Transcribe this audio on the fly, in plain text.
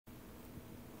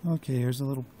Okay, here's a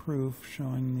little proof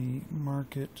showing the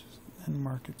market and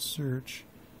market search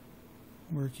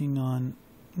working on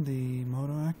the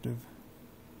MOTOACTV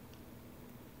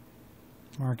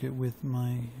market with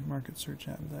my market search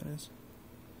app, that is.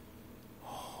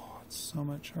 Oh, it's so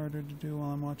much harder to do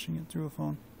while I'm watching it through a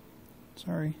phone.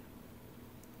 Sorry.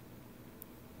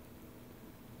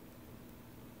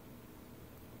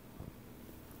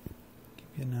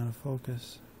 Keep getting out of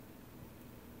focus.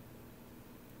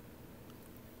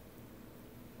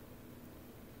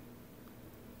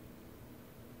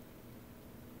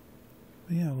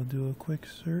 But yeah, we'll do a quick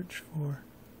search for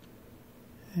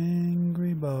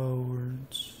Angry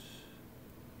Birds.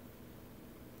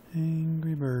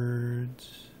 Angry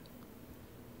Birds.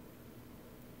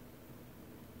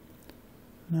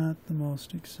 Not the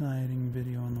most exciting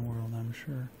video in the world, I'm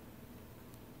sure.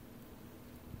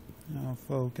 Now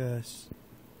focus.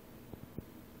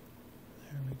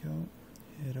 There we go.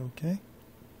 Hit OK. There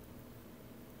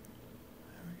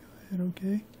we go. Hit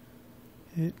OK.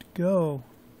 Hit go.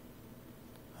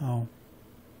 Oh.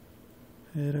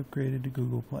 It upgraded to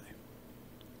Google Play.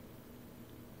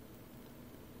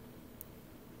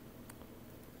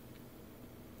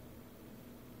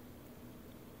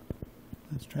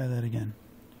 Let's try that again.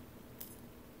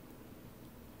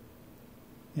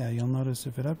 Yeah, you'll notice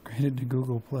if it upgraded to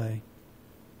Google Play.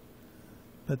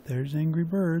 But there's Angry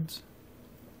Birds.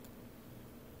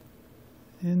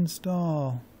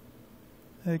 Install.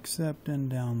 Accept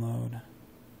and download.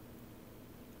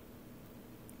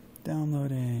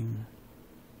 Downloading.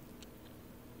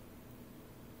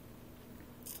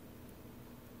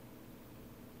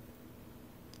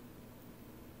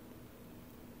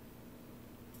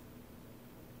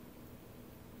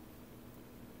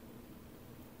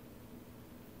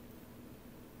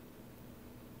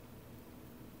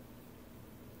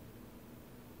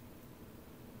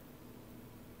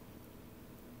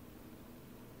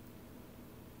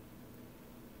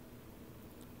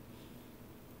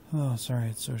 Oh, sorry,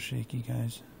 it's so shaky,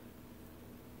 guys.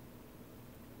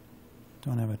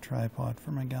 Don't have a tripod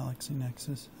for my Galaxy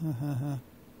Nexus.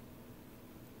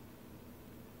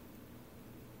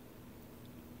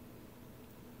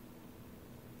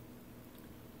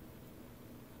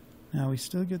 Now, we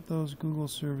still get those Google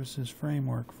Services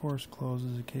Framework force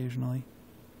closes occasionally,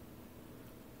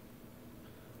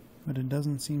 but it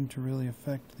doesn't seem to really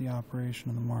affect the operation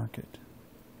of the market.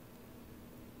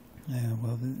 Yeah,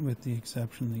 well, with the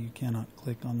exception that you cannot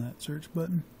click on that search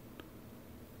button.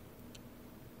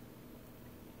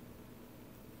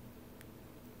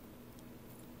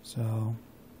 So,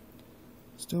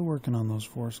 still working on those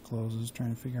force closes,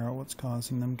 trying to figure out what's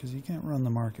causing them, because you can't run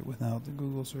the market without the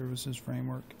Google Services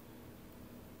Framework.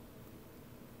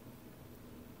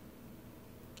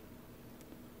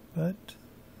 But,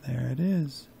 there it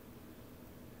is.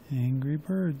 Angry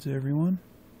Birds, everyone.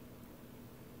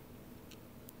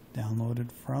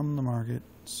 Downloaded from the market,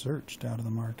 searched out of the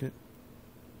market,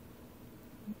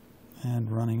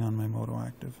 and running on my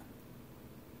MOTOACTV.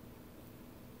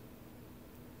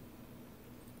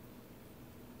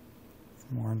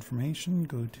 For more information,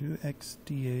 go to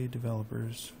XDA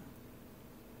Developers.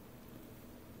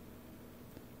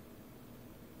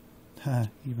 Ha,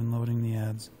 even loading the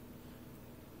ads.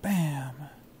 Bam!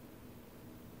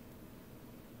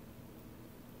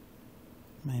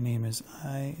 My name is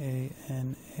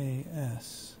Ianas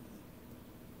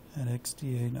at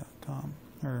xda.com,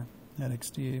 or at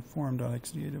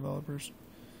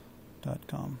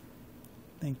xdaforum.xdadevelopers.com.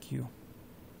 Thank you.